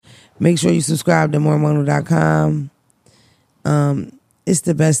Make sure you subscribe to moremono.com. It's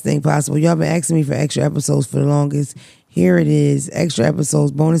the best thing possible. Y'all been asking me for extra episodes for the longest. Here it is. Extra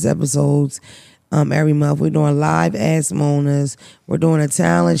episodes, bonus episodes every month. We're doing live Ask Monas. We're doing a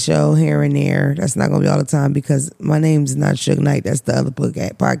talent show here and there. That's not going to be all the time because my name's not Suge Knight. That's the other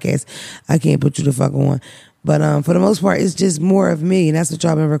podcast. I can't put you the fuck on. But for the most part, it's just more of me, and that's what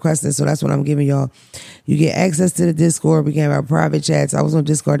y'all been requesting, so that's what I'm giving y'all. You get access to the Discord. We can have our private chats. I was on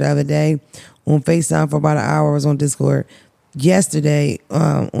Discord the other day on FaceTime for about an hour. I was on Discord yesterday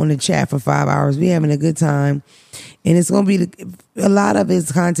on the chat for 5 hours. We having a good time, and it's going to be a lot of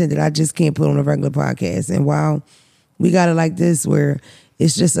it's content that I just can't put on a regular podcast. And while we got it like this where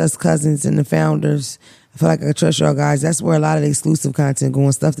it's just us cousins and the founders, I feel like I trust y'all guys. That's where a lot of the exclusive content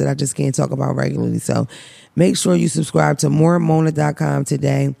going, stuff that I just can't talk about regularly. So make sure you subscribe to moremona.com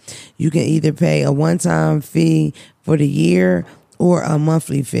today. You can either pay a one-time fee for the year or a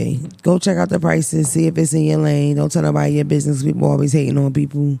monthly fee. Go check out the prices, see if it's in your lane. Don't tell nobody your business. People always hating on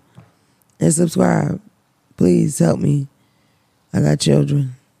people. And subscribe. Please help me. I got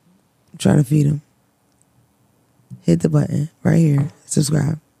children. I'm trying to feed them. Hit the button right here.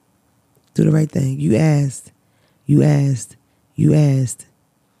 Subscribe. Do the right thing. You asked. You asked. You asked.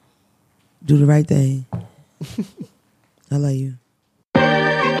 Do the right thing. I love you.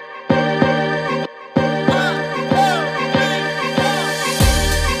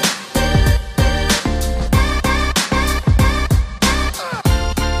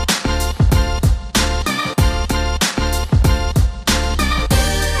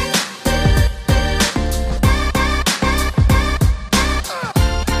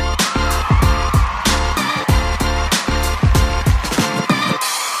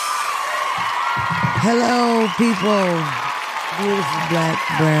 Hello, people. Beautiful black,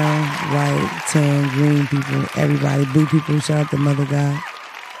 brown, white, tan, green people, everybody, blue people. Shout out to Mother God.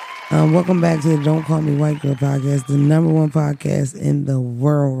 Welcome back to the Don't Call Me White Girl podcast, the number one podcast in the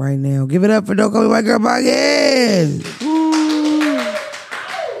world right now. Give it up for Don't Call Me White Girl podcast. Woo.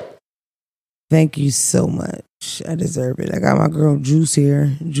 Thank you so much. I deserve it. I got my girl Juice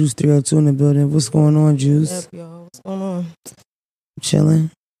here. Juice 302 in the building. What's going on, Juice? What's up, y'all? What's going on?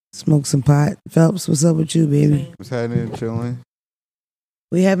 Chilling. Smoke some pot. Phelps, what's up with you, baby? What's happening? Chilling.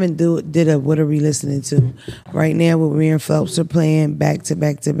 We haven't did a what are we listening to? Right now, what me and Phelps are playing back to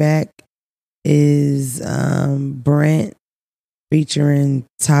back to back is Brent featuring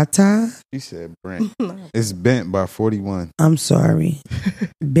Tata. You said Brent. It's Bent by 41. I'm sorry.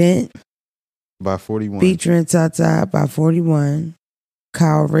 Bent by 41. Featuring Tata by 41.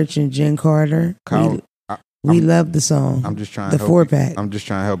 Kyle Rich and Jen Carter. We love the song. I'm just trying the to 4-pack. I'm just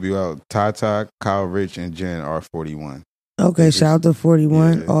trying to help you out. Tata, Kyle Rich, and Jen are 41. Okay, shout out to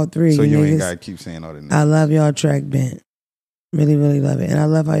 41, yeah. All three. So you niggas. Ain't gotta keep saying all the names. I love y'all track Bent. Really, really love it. And I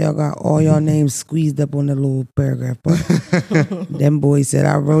love how y'all got all y'all names squeezed up on the little paragraph part. Them boys said,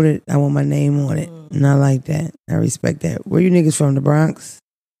 I wrote it, I want my name on it. And I like that. I respect that. Where you niggas from, the Bronx?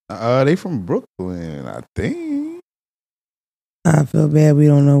 They from Brooklyn, I think. I feel bad we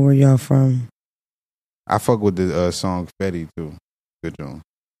don't know where y'all from. I fuck with the song Fetty too. Good job.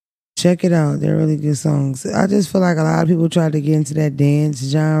 Check it out. They're really good songs. I just feel like a lot of people tried to get into that dance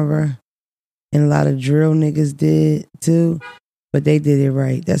genre. And a lot of drill niggas did too. But they did it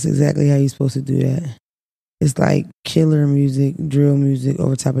right. That's exactly how you're supposed to do that. It's like killer music, drill music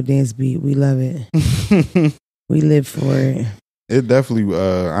over top of dance beat. We love it. We live for it. It definitely,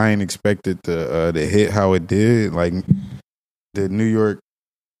 I ain't expected to hit how it did. Like the New York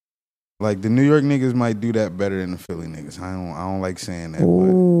niggas might do that better than the Philly niggas. I don't like saying that.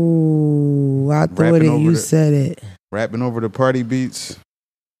 Ooh, I thought you said it. Rapping over the party beats.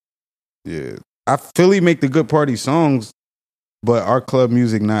 Yeah. Philly make the good party songs, but our club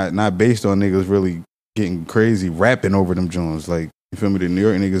music not based on niggas really getting crazy rapping over them joints. Like, you feel me? The New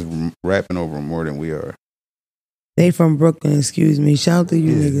York niggas rapping over them more than we are. They from Brooklyn, excuse me. Shout out to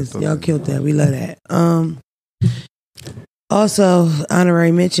you niggas. Y'all killed that. We love that. Also,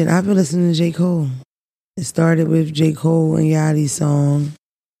 honorary mention, I've been listening to J. Cole. It started with J. Cole and Yachty's song.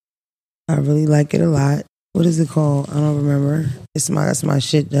 I really like it a lot. What is it called? I don't remember. That's my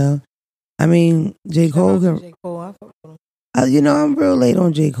shit though. I mean, J. Cole can... I'm real late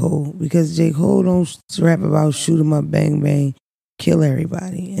on J. Cole because J. Cole don't rap about shoot 'em up, bang, bang, kill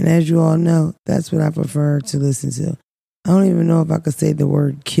everybody. And as you all know, that's what I prefer to listen to. I don't even know if I could say the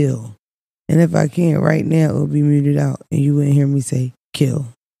word kill. And if I can't right now, it will be muted out and you wouldn't hear me say kill.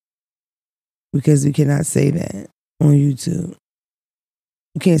 Because we cannot say that on YouTube.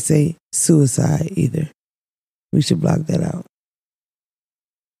 You can't say suicide either. We should block that out.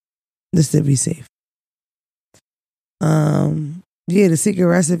 Just to be safe. Yeah, The Secret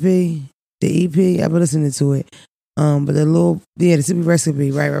Recipe, the EP. I've been listening to it. But the Secret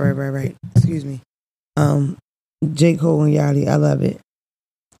Recipe. Right. Excuse me. J. Cole and Yachty. I love it.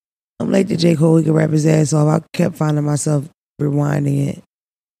 I'm late to J. Cole. He could rap his ass off. I kept finding myself rewinding it.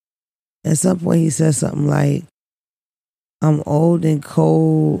 At some point, he said something like, I'm old and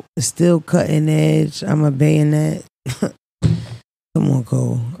cold, still cutting edge. I'm a bayonet. Come on,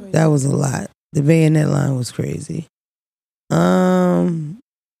 Cole. Crazy. That was a lot. The bayonet line was crazy. Gypsy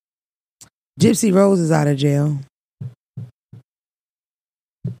Rose is out of jail.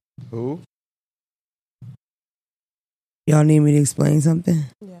 Who? Y'all need me to explain something?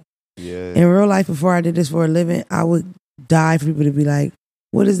 Yeah. In real life, before I did this for a living, I would die for people to be like,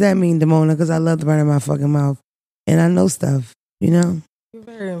 what does that mean, Damona? Because I love to burn in my fucking mouth. And I know stuff, you know? You're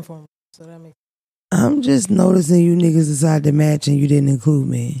very informal, so that makes I'm just noticing you niggas decided to match and you didn't include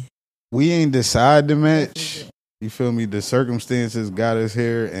me. We ain't decide to match. You feel me? The circumstances got us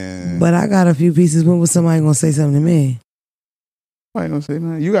here, and But I got a few pieces. When was somebody gonna say something to me? I ain't gonna say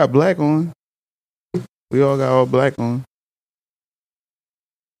nothing. You got black on. We all got all black on.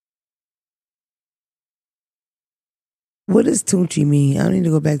 What does Tunchi mean? I don't need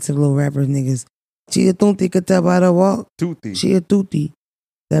to go back to the little rappers niggas. She a tunti could tell by the walk. Tutti. She a tuti.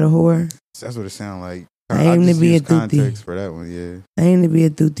 That a whore? That's what it sound like. I aim to be a tuti. Context for that one, yeah. I aim to be a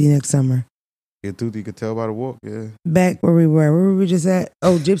tuti next summer. Yeah, Tutti could tell by the walk, yeah. Back where we were. Where were we just at?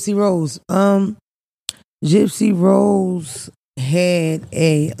 Oh, Gypsy Rose. Gypsy Rose had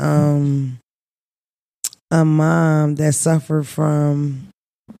a mom that suffered from,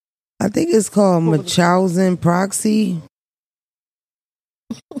 I think it's called Munchausen proxy.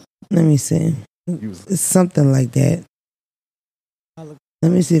 Let me see. It's something like that.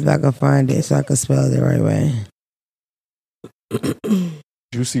 Let me see if I can find it so I can spell it the right way.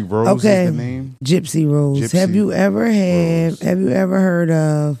 Juicy Rose is the name? Gypsy Rose. Gypsy have you ever heard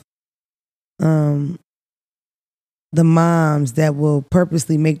of the moms that will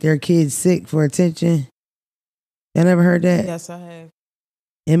purposely make their kids sick for attention? Y'all never heard that? Yes, I have.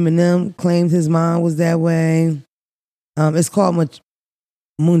 Eminem claimed his mom was that way. It's called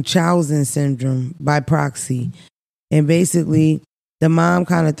Munchausen syndrome by proxy. And basically, the mom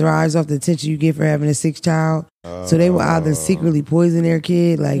kind of thrives off the attention you get for having a sick child. So they will either secretly poison their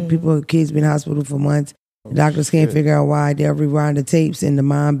kid, like kids been in hospital for months. The doctors can't figure out why. They'll rewind the tapes, and the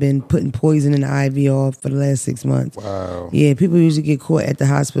mom been putting poison in the IV off for the last 6 months. Wow. Yeah, people usually get caught at the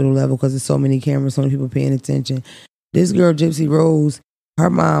hospital level because there's so many cameras, so many people paying attention. This girl, Gypsy Rose, her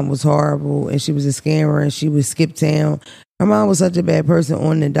mom was horrible, and she was a scammer, and she would skip town. Her mom was such a bad person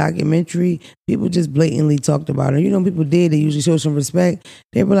on the documentary. People just blatantly talked about her. You know, people did. They usually show some respect.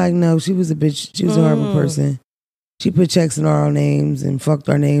 They were like, no, she was a bitch. She was a horrible person. She put checks in our names and fucked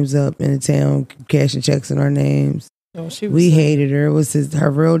our names up in the town, cashing checks in our names. Oh, we hated her. It was her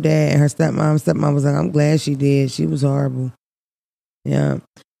real dad and her stepmom. Stepmom was like, I'm glad she did. She was horrible. Yeah.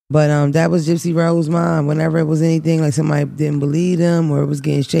 But that was Gypsy Rose's mom. Whenever it was anything like somebody didn't believe them or it was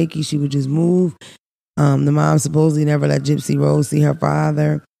getting shaky, she would just move. The mom supposedly never let Gypsy Rose see her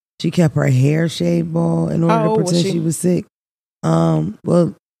father. She kept her hair shaved bald in order to pretend she was sick.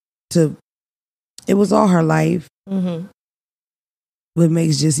 It was all her life. Mm-hmm. What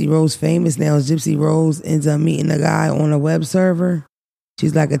makes Gypsy Rose famous now is Gypsy Rose ends up meeting a guy on a web server.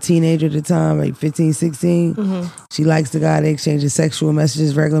 She's like a teenager at the time, like 15, 16. Mm-hmm. She likes the guy. They exchange sexual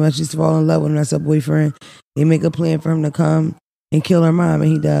messages, regular messages, to fall in love with him. That's her boyfriend. They make a plan for him to come and kill her mom,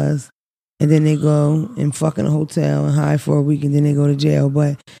 and he does. And then they go and fuck in a hotel and hide for a week, and then they go to jail.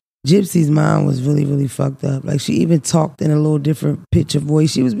 But Gypsy's mom was really, really fucked up. Like, she even talked in a little different pitch of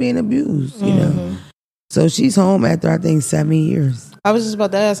voice. She was being abused, you know? So she's home after, I think, 7 years. I was just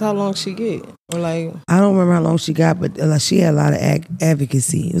about to ask how long she get. Or like, I don't remember how long she got, but she had a lot of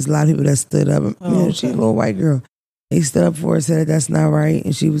advocacy. There was a lot of people that stood up. She's a little white girl. They stood up for her, said that's not right,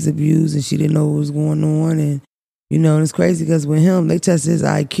 and she was abused, and she didn't know what was going on. And, and it's crazy because with him, they tested his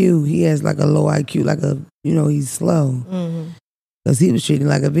IQ. He has like a low IQ, like he's slow. Because he was treating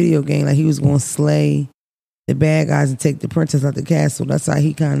like a video game, like he was going to slay the bad guys and take the princess out the castle. That's how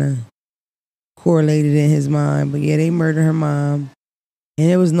he kind of correlated in his mind. But yeah, they murdered her mom. And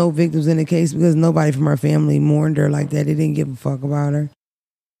there was no victims in the case because nobody from her family mourned her like that. They didn't give a fuck about her.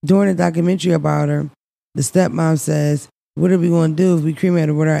 During the documentary about her, the stepmom says, what are we going to do if we cremate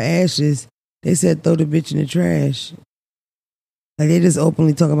her with our ashes? They said, throw the bitch in the trash. Like, they just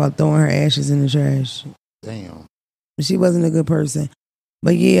openly talk about throwing her ashes in the trash. Damn. She wasn't a good person.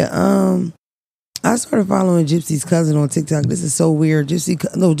 But yeah, I started following Gypsy's cousin on TikTok. This is so weird.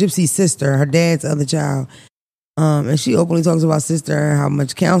 Gypsy's sister, her dad's other child. And she openly talks about sister, how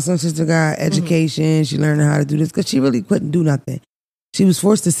much counseling sister got, education. She learned how to do this because she really couldn't do nothing. She was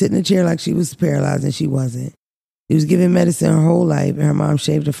forced to sit in a chair like she was paralyzed, and she wasn't. She was given medicine her whole life, and her mom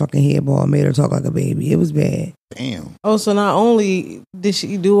shaved her fucking head bald and made her talk like a baby. It was bad. Damn. Oh, so not only did she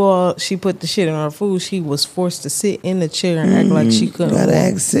she put the shit in her food, she was forced to sit in the chair and act like she couldn't Gotta walk.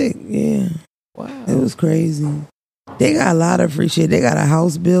 act sick, yeah. Wow. It was crazy. They got a lot of free shit. They got a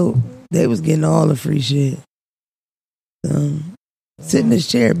house built. They was getting all the free shit. Sit in this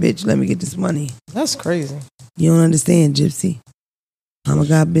chair, bitch. Let me get this money. That's crazy. You don't understand, Gypsy. Mama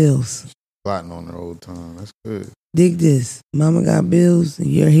got bills. Plotting on her old time. That's good. Dig this. Mama got bills and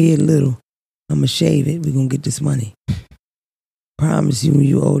your head little. I'ma shave it. We gonna get this money. Promise you when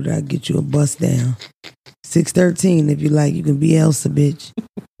you older, I'll get you a bust down. 613, if you like, you can be Elsa, bitch.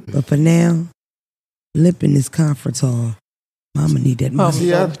 But for now, lip in this conference hall. Mama need that money.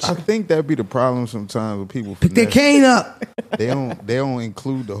 See, I think that'd be the problem sometimes with people. Pick that cane up. They don't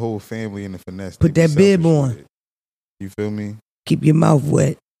include the whole family in the finesse. Put They that be bib selfish on. with it. You feel me? Keep your mouth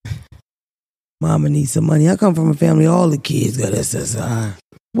wet. Mama needs some money. I come from a family, all the kids got SSI.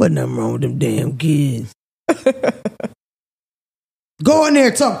 Wasn't nothing wrong with them damn kids. Go in there,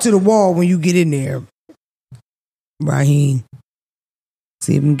 talk to the wall when you get in there. Raheem.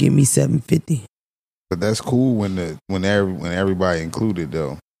 See if you can get me $750. But that's cool when everybody included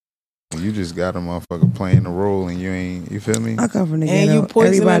though. When you just got a motherfucker playing the role and you ain't, you feel me? I come from the And ghetto. you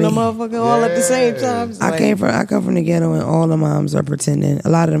poisoning the Everybody, motherfucker all at the same time. It's I come from the ghetto and all the moms are pretending. A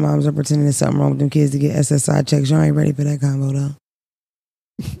lot of the moms are pretending there's something wrong with them kids to get SSI checks. Y'all ain't ready for that combo though.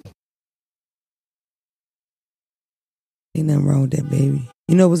 Ain't nothing wrong with that baby.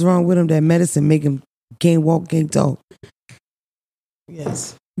 You know what's wrong with him? That medicine make him can't walk, can't talk.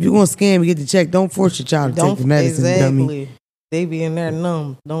 Yes. If you gonna scam and get the check, don't force your child to take the medicine, dummy. They be in there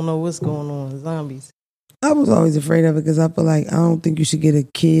numb. Don't know what's going on. Zombies. I was always afraid of it because I feel like I don't think you should get a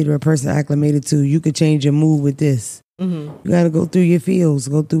kid or a person acclimated to. You could change your mood with this. Mm-hmm. You got to go through your feels,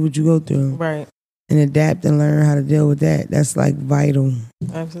 go through what you go through, Right. and adapt and learn how to deal with that. That's like vital.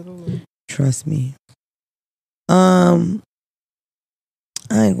 Absolutely. Trust me. I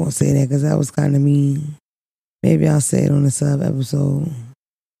ain't gonna say that because that was kind of mean. Maybe I'll say it on the sub episode.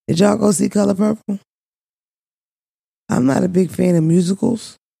 Did y'all go see Color Purple? I'm not a big fan of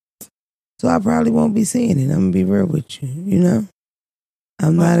musicals, so I probably won't be seeing it. I'm gonna be real with you. You know,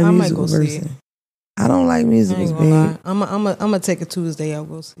 I'm not a musical person. I don't like musicals, babe. I'm gonna take a Tuesday. I'll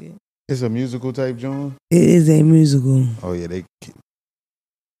go see it. It's a musical type, John. It is a musical. Oh yeah, they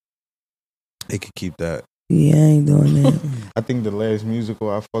could keep that. Yeah, I ain't doing that. I think the last musical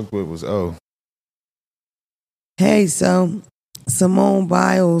I fucked with was O. Hey, so Simone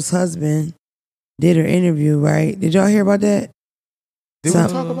Biles' husband did her interview, right? Did y'all hear about that? Did we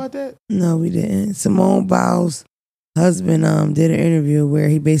talk about that? No, we didn't. Simone Biles' husband did an interview where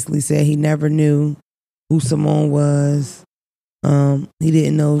he basically said he never knew who Simone was. He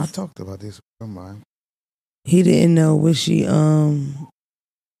didn't know. I talked about this with somebody. He didn't know what she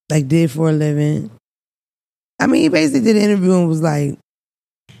did for a living. I mean, he basically did an interview and was like,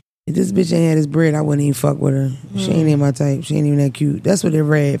 if this bitch ain't had his bread, I wouldn't even fuck with her. She ain't even my type. She ain't even that cute. That's what it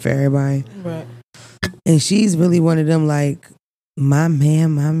read for everybody. Right. And she's really one of them, like, my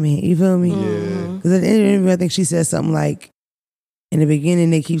man. You feel me? Yeah. Because at the end of the interview, I think she said something like, in the beginning,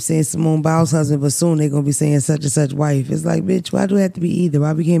 they keep saying Simone Biles' husband, but soon they're going to be saying such and such wife. It's like, bitch, why do it have to be either?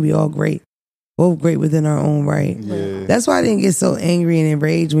 Why we can't be all great? Both great within our own right. Yeah. That's why I didn't get so angry and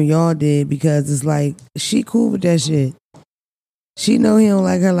enraged when y'all did, because it's like, she cool with that shit. She know he don't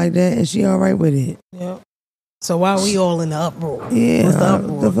like her like that, and she all right with it. Yep. So why we all in the uproar? Yeah, What's the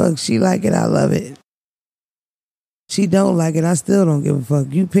uproar? the fuck? She like it, I love it. She don't like it, I still don't give a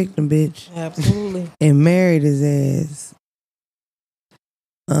fuck. You picked him, bitch. Absolutely. And married his ass.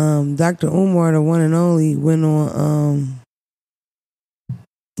 Dr. Umar, the one and only, went on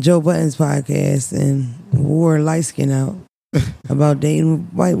Joe Budden's podcast and wore light skin out about dating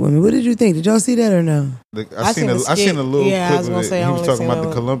white women. What did you think? Did y'all see that or no? I seen a little Yeah, I clip was of gonna it. say, I He was only talking seen about the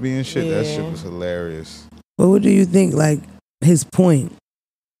that. Colombian shit. That Yeah. shit was hilarious. But what do you think, like, his point?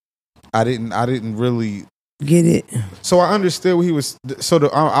 I didn't really. Get it? So I understood what he was.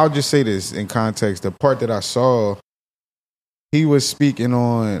 I'll just say this in context. The part that I saw, he was speaking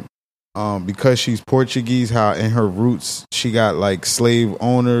on because she's Portuguese, how in her roots she got like slave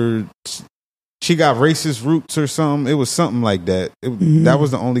owner, she got racist roots or something. It was something like that. That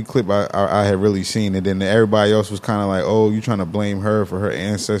was the only clip I had really seen, and then everybody else was kind of like, "Oh, you trying to blame her for her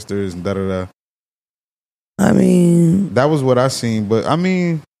ancestors and da da da." I mean, that was what I seen. But I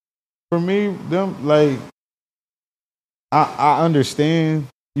mean, for me, them like. I understand,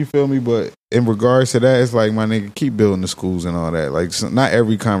 you feel me, but in regards to that, it's like, my nigga, keep building the schools and all that. Like, so not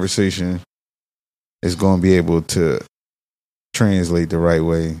every conversation is going to be able to translate the right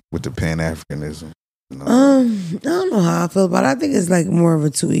way with the Pan-Africanism? No. I don't know how I feel about it. I think it's like more of a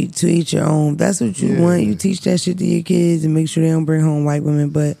to each your own. If that's what you want, you teach that shit to your kids and make sure they don't bring home white women.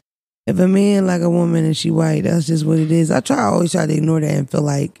 But if a man like a woman and she white, that's just what it is. I always try to ignore that and feel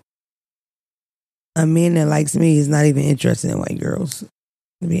like a man that likes me is not even interested in white girls,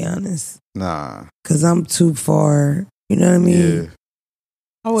 to be honest. Nah. Because I'm too far, you know what I mean? Yeah.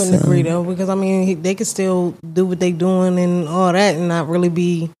 I wouldn't agree though, because I mean they could still do what they doing and all that and not really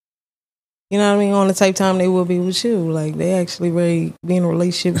be, you know what I mean, on the type time they will be with you. Like they actually ready be in a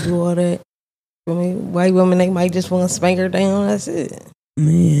relationship, do all that. I mean, white women, they might just want to spank her down, that's it.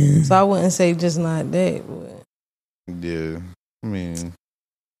 Man. So I wouldn't say just not that, but Yeah. I mean,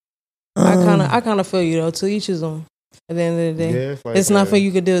 I kind of feel you though. To each his own. At the end of the day, it's not for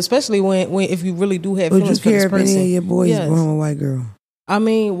you could do, especially when if you really do have feelings for this person. Would you care if any of your boys born with a white girl? I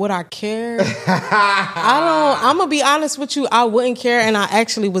mean, would I care? I'm going to be honest with you. I wouldn't care. And I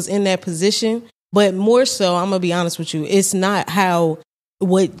actually was in that position. But more so, I'm going to be honest with you. It's not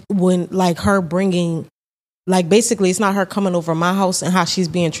when like her bringing, like basically it's not her coming over my house and how she's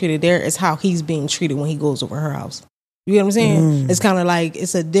being treated there. It's how he's being treated when he goes over her house. You get what I'm saying? It's kind of like,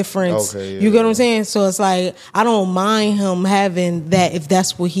 it's a difference. Okay, you get what I'm saying? So it's like, I don't mind him having that if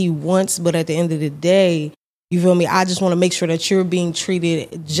that's what he wants. But at the end of the day, you feel me? I just want to make sure that you're being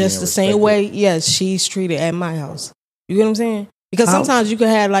treated just the same way, yes, she's treated at my house. You get what I'm saying? Because sometimes you could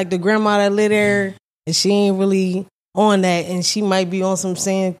have like the grandma that live there and she ain't really on that and she might be on some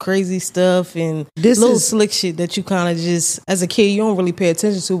saying crazy stuff and little slick shit that you kind of just, as a kid, you don't really pay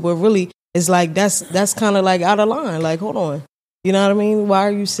attention to, but really it's like that's kind of like out of line. Like, hold on. You know what I mean? Why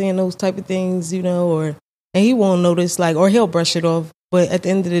are you saying those type of things, you know? And he won't notice, like, or he'll brush it off. But at the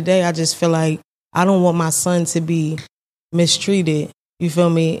end of the day, I just feel like I don't want my son to be mistreated. You feel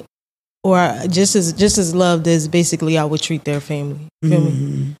me? Or just as loved as basically I would treat their family. You feel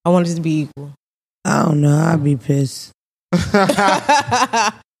me? I want it to be equal. I don't know. I'd be pissed.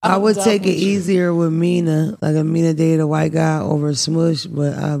 I would take it easier with Mina. Like if Mina dated a white guy over Smush,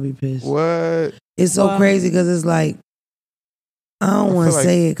 but I'll be pissed. What? It's so crazy because it's like, I don't want to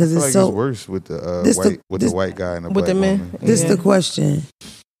say it because it's so it's worse with the white guy and the black woman. This is the question.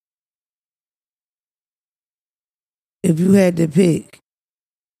 If you had to pick,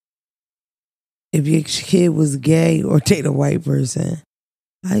 if your kid was gay or date a white person,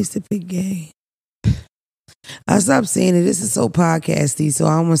 I used to pick gay. I stopped saying it. This is so podcasty, so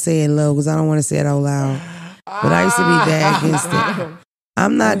I'm going to say it low because I don't want to say it out loud. But I used to be that against it.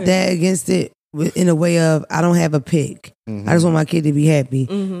 I'm not that against it in a way of I don't have a pick. I just want my kid to be happy.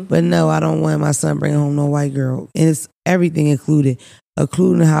 But no, I don't want my son bringing home no white girl. And it's everything including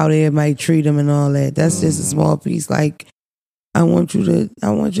how they might treat him and all that. That's just a small piece. Like, I want you to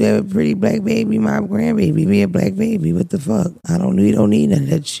have a pretty black baby, my grandbaby, be a black baby. What the fuck? We don't need none of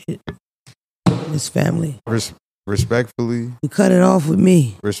that shit. This family. Respectfully, you cut it off with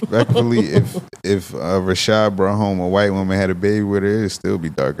me. Respectfully, if Rashad brought home a white woman had a baby with her, it'd still be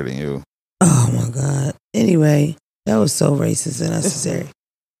darker than you. Oh my God. Anyway, that was so racist and unnecessary.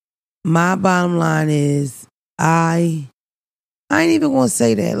 My bottom line is I ain't even gonna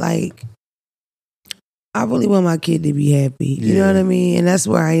say that. Like, I really want my kid to be happy. You know what I mean? And that's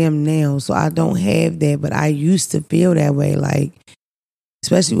where I am now. So I don't have that, but I used to feel that way. Like,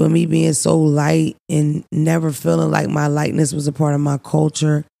 especially with me being so light and never feeling like my lightness was a part of my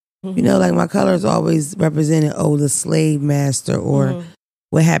culture. You know, like my colors always represented, the slave master or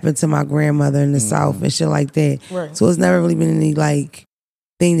what happened to my grandmother in the South and shit like that. Right. So it's never really been any like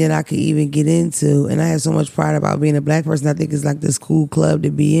thing that I could even get into. And I have so much pride about being a black person. I think it's like this cool club to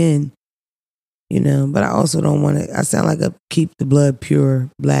be in, you know, but I also don't want to, I sound like a keep the blood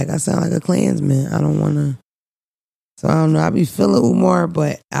pure black. I sound like a Klansman. I don't want to. So I don't know. I be feeling Umar,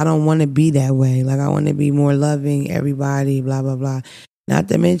 but I don't want to be that way. Like I want to be more loving, everybody, blah, blah, blah. Not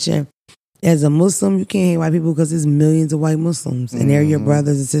to mention, as a Muslim, you can't hate white people because there's millions of white Muslims. And they're your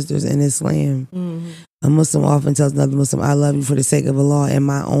brothers and sisters in Islam. A Muslim often tells another Muslim, I love you for the sake of Allah and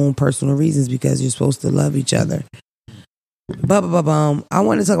my own personal reasons because you're supposed to love each other. I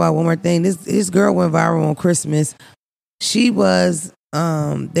want to talk about one more thing. This girl went viral on Christmas. She was...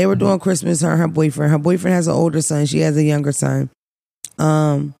 they were doing Christmas, her and her boyfriend. Her boyfriend has an older son. She has a younger son.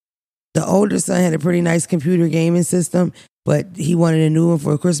 The older son had a pretty nice computer gaming system, but he wanted a new one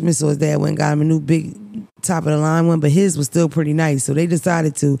for Christmas, so his dad went and got him a new big top of the line one, but his was still pretty nice. So they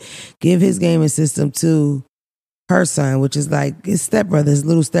decided to give his gaming system to her son, which is like his stepbrother, his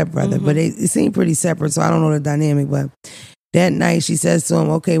little stepbrother, but it seemed pretty separate, so I don't know the dynamic, but that night, she says to him,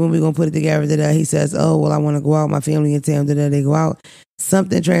 okay, when we going to put it together? He says, oh, well, I want to go out. My family in town. They go out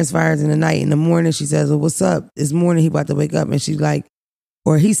something transpires in the night. In the morning, she says, well, what's up? It's morning, he about to wake up. And she's like,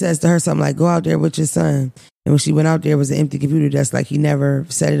 or he says to her something like, go out there with your son. And when she went out there, it was an empty computer desk. Like he never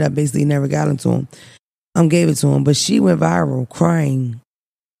set it up, basically never got into him. Gave it to him. But she went viral crying.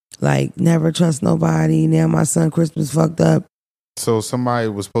 Like, never trust nobody. Now my son Christmas fucked up. So somebody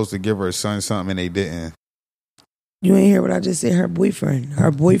was supposed to give her son something and they didn't. You ain't hear what I just said? Her boyfriend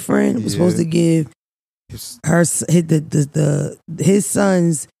was supposed to give her his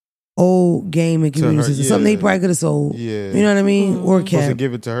son's old game and computer system. Something he probably could have sold. Yeah. You know what I mean? Or kept. Supposed to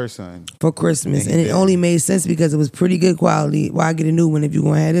give it to her son. For Christmas. And it only made sense because it was pretty good quality. Why get a new one if you're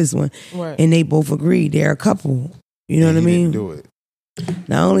going to have this one? Right. And they both agreed. They're a couple. You know what I mean? Didn't do it.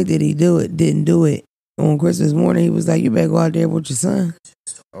 Not only did he didn't do it. On Christmas morning, he was like, you better go out there with your son.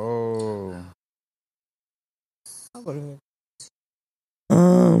 Oh. I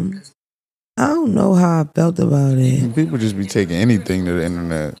don't know how I felt about it. People just be taking anything to the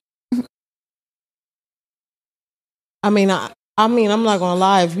internet. I mean, I'm not gonna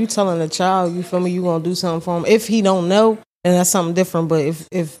lie. If you telling a child, you feel me, you gonna do something for him. If he don't know, then that's something different. But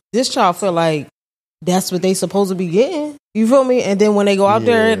if this child feel like that's what they supposed to be getting, you feel me? And then when they go out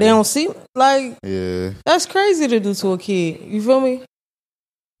there, they don't see, like, that's crazy to do to a kid. You feel me?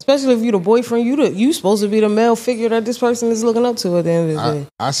 Especially if you the boyfriend, you supposed to be the male figure that this person is looking up to at the end of the day.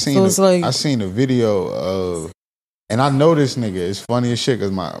 I seen a video of, and I know this nigga. It's funny as shit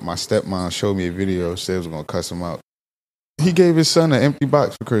because my stepmom showed me a video. Said it was gonna cuss him out. He gave his son an empty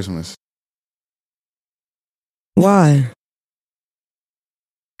box for Christmas. Why?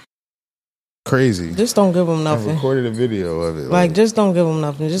 Crazy. Just don't give him nothing. I recorded a video of it. Like just don't give him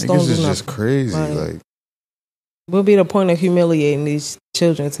nothing. Just don't do nothing. Just crazy. Like what be the point of humiliating these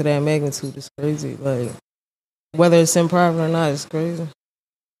children to that magnitude? It's crazy. Like whether it's in private or not, it's crazy.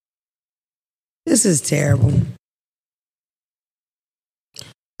 This is terrible.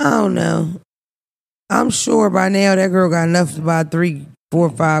 I don't know. I'm sure by now that girl got enough to buy 3, 4,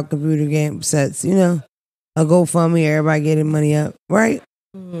 5 computer game sets. You know, a GoFundMe, everybody getting money up, right?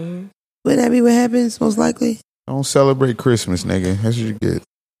 Mm-hmm. Wouldn't that be what happens, most likely? Don't celebrate Christmas, nigga. That's what you get.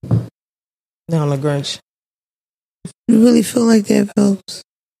 Down the Grinch. You really feel like that, Phelps?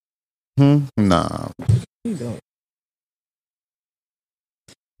 Nah. You don't.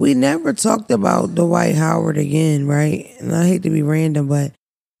 We never talked about Dwight Howard again, right? And I hate to be random, but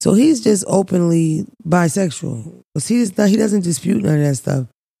so he's just openly bisexual. Because he doesn't dispute none of that stuff.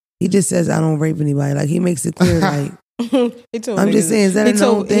 He just says, I don't rape anybody. Like, he makes it clear, like, I'm just saying, is that a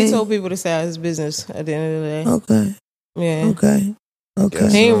known thing? He told people to stay out of his business at the end of the day. Okay. Yeah.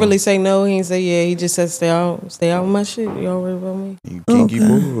 Okay. He ain't really say no. He ain't say yeah. He just said stay out with my shit. You all worry about me. You kinky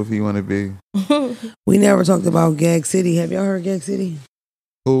boo if you want to be. We never talked about Gag City. Have y'all heard Gag City?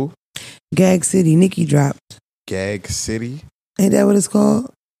 Who? Gag City. Nicki dropped. Gag City? Ain't that what it's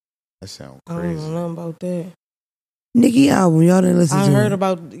called? That sounds crazy. I don't know nothing about that. Nicki album. Y'all didn't listen to it? I heard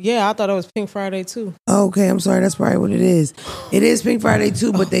about, I thought it was Pink Friday too. Okay, I'm sorry. That's probably what it is. It is Pink Friday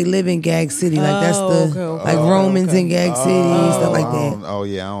too, but they live in Gag City. Like that's like Romans in Gag City and stuff like that. I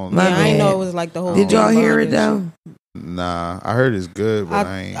don't know. I didn't know it was like the whole. Did y'all hear it though? Nah, I heard it's good, but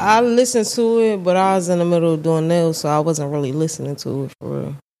I ain't. I listened to it, but I was in the middle of doing nails, so I wasn't really listening to it for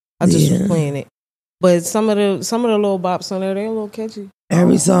real. I just was playing it. But some of the little bops on there, they're a little catchy.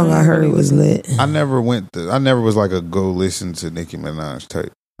 Every song I heard was lit. I never was like a go listen to Nicki Minaj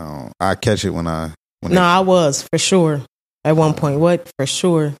type. I catch it when I. I was for sure at one point. For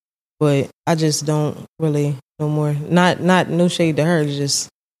sure, but I just don't really no more. Not no shade to her. Just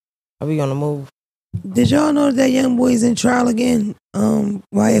I be on the move. Did y'all know that young boy's in trial again?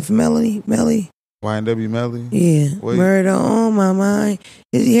 YF Melly. YNW Melly? Yeah. Wait. Murder on my mind.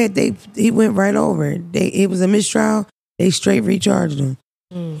 He went right over it. It was a mistrial. They straight recharged him.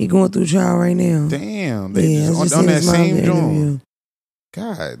 He going through trial right now. Damn. They just on that same joint.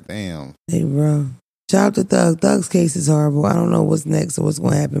 God damn. Hey, bro. Shout out to Thug. Thug's case is horrible. I don't know what's next or what's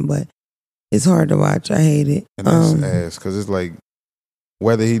going to happen, but it's hard to watch. I hate it. And that's ass, because it's like,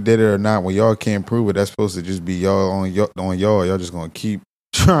 whether he did it or not, when y'all can't prove it, that's supposed to just be y'all on y'all. Y'all just going to keep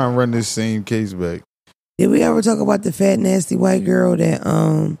trying to run this same case back. Did we ever talk about the fat, nasty white girl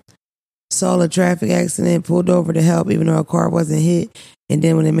that saw a traffic accident, pulled over to help even though her car wasn't hit, And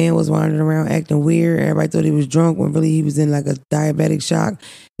then when the man was wandering around acting weird, everybody thought he was drunk when really he was in like a diabetic shock.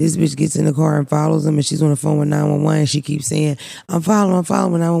 This bitch gets in the car and follows him, and she's on the phone with 911, and she keeps saying, I'm following.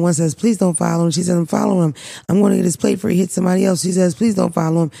 911 says, please don't follow him. She says, I'm following him. I'm going to get his plate before he hits somebody else. She says, please don't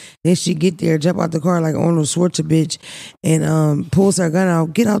follow him. Then she get there, jump out the car like Arnold Schwarzenegger bitch, and pulls her gun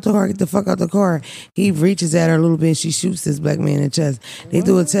out. Get out the car. Get the fuck out the car. He reaches at her a little bit, and she shoots this black man in the chest. They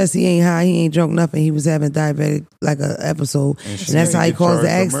do a test. He ain't high. He ain't drunk nothing. He was having diabetic like a episode. And that's how he caused the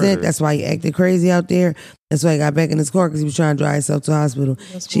accident. That's why he acted crazy out there. That's why he got back in his car, because he was trying to drive himself to the hospital.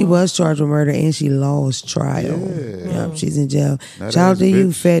 She was charged with murder, and she lost trial. Yeah. Yep, she's in jail. That Shout out to you,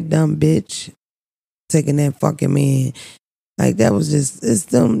 bitch. fat dumb bitch, taking that fucking man. Like, that was just, it's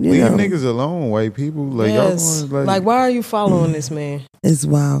them, you Leave know. niggas alone, white people. Like, Yes. y'all going, Like, why are you following this man? It's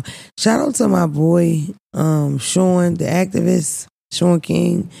wild. Shout out to my boy, Sean, the activist, Sean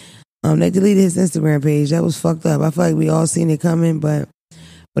King. They deleted his Instagram page. That was fucked up. I feel like we all seen it coming, but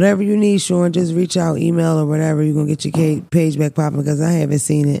whatever you need, Sean, just reach out, email or whatever. You're going to get your page back popping, because I haven't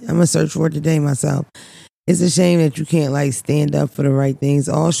seen it. I'm going to search for it today myself. It's a shame that you can't like stand up for the right things.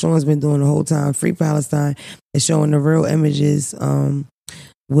 All Sean's been doing the whole time, Free Palestine, is showing the real images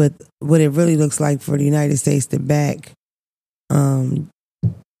with what it really looks like for the United States to back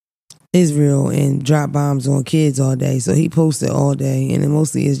Israel and drop bombs on kids all day. So he posted all day, and it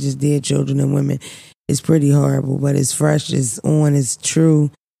mostly is just dead children and women. It's pretty horrible, but it's fresh, it's on, it's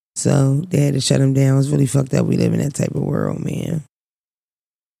true. So they had to shut him down. It's really fucked up. We live in that type of world, man.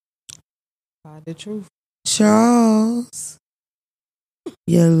 The truth. Charles,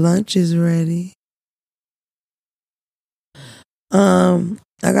 your lunch is ready. I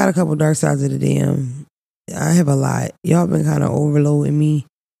got a couple dark sides of the DM. I have a lot. Y'all been kind of overloading me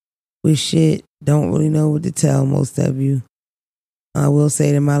with shit. Don't really know what to tell most of you. I will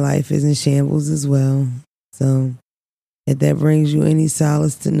say that my life is in shambles as well. So if that brings you any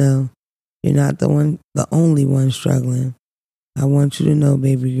solace to know you're not the only one struggling, I want you to know,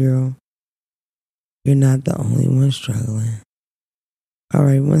 baby girl, you're not the only one struggling. All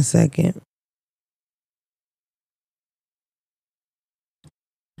right, 1 second.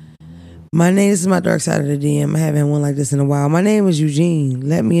 This is my dark side of the DM. I haven't had one like this in a while. My name is Eugene.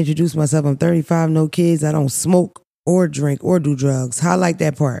 Let me introduce myself. I'm 35, no kids. I don't smoke or drink or do drugs. How I like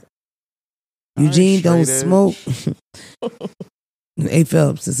that part? Eugene don't smoke. A.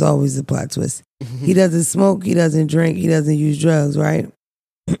 Phelps, it's always a plot twist. He doesn't smoke, he doesn't drink, he doesn't use drugs, right?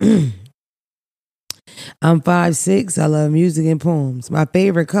 I'm 5'6". I love music and poems. My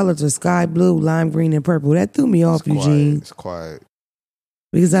favorite colors are sky blue, lime green, and purple. That threw me off, Eugene. It's quiet.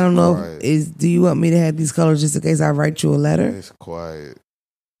 Because I don't know, do you want me to have these colors just in case I write you a letter? It's quiet.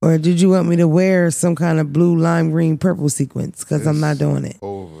 Or did you want me to wear some kind of blue, lime green, purple sequence? Because I'm not doing it.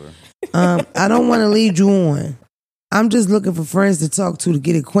 Over. I don't want to lead you on. I'm just looking for friends to talk to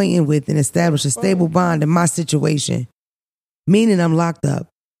get acquainted with, and establish a stable bond in my situation. Meaning I'm locked up.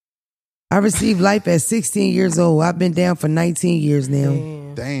 I received life at 16 years old. I've been down for 19 years now.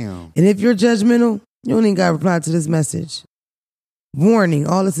 Damn. And if you're judgmental, you don't even got to reply to this message. Warning,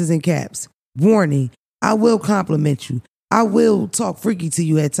 all this is in caps. Warning, I will compliment you. I will talk freaky to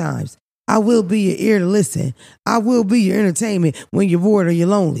you at times. I will be your ear to listen. I will be your entertainment when you're bored or you're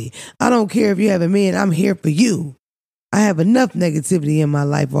lonely. I don't care if you have a man, I'm here for you. I have enough negativity in my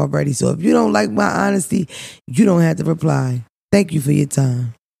life already, so if you don't like my honesty, you don't have to reply. Thank you for your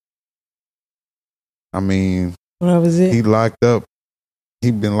time. I mean, What was it? he locked up.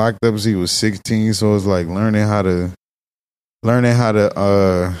 He been locked up since he was 16, so it's like learning how to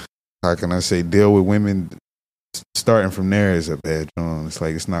how can I say, deal with women starting from there is a bad job. It's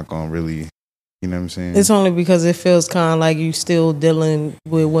like it's not gonna really, you know what I'm saying? It's only because it feels kind of like you still dealing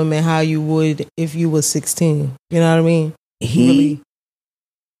with women how you would if you was 16. You know what I mean?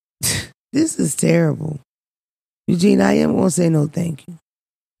 This is terrible. Eugene, I am going to say no thank you.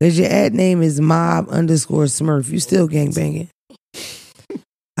 Because your ad name is mob_Smurf. You still gangbanging.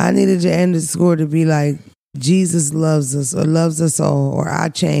 I needed your underscore to be like, Jesus loves us or loves us all or I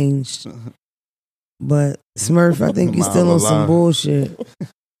changed. But Smurf, I think you're still on some bullshit.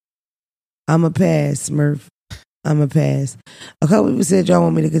 I'm a pass, Smurf. I'm a pass. A couple people said y'all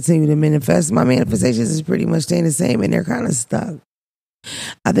want me to continue to manifest. My manifestations is pretty much staying the same and they're kind of stuck.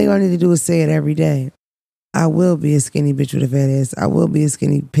 I think all I need to do is say it every day. I will be a skinny bitch with a fat ass. I will be a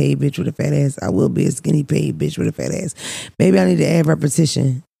skinny paid bitch with a fat ass. I will be a skinny paid bitch with a fat ass. Maybe I need to add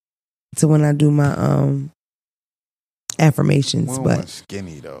repetition to when I do my affirmations. But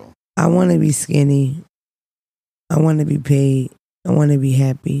skinny though. I want to be skinny. I want to be paid. I want to be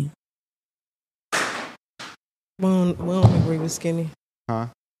happy. We don't agree with skinny. Huh?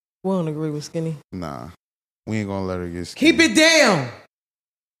 We don't agree with skinny. Nah. We ain't gonna let her get skinny. Keep it down.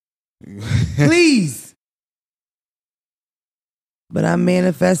 Please. But I'm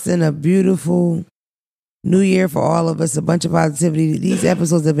manifesting a beautiful new year for all of us. A bunch of positivity. These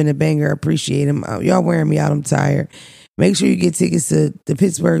episodes have been a banger. I appreciate them. Y'all wearing me out. I'm tired. Make sure you get tickets to the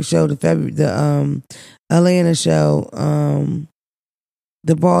Pittsburgh show, the Atlanta show,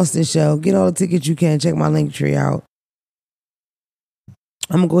 the Boston show. Get all the tickets you can. Check my Linktree out.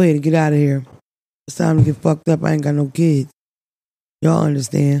 I'm going to go ahead and get out of here. It's time to get fucked up. I ain't got no kids. Y'all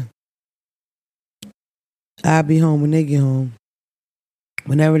understand. I'll be home when they get home.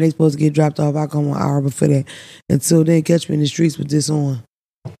 Whenever they supposed to get dropped off, I'll come 1 hour before that. Until then, catch me in the streets with this on.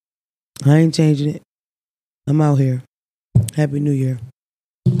 I ain't changing it. I'm out here. Happy New Year.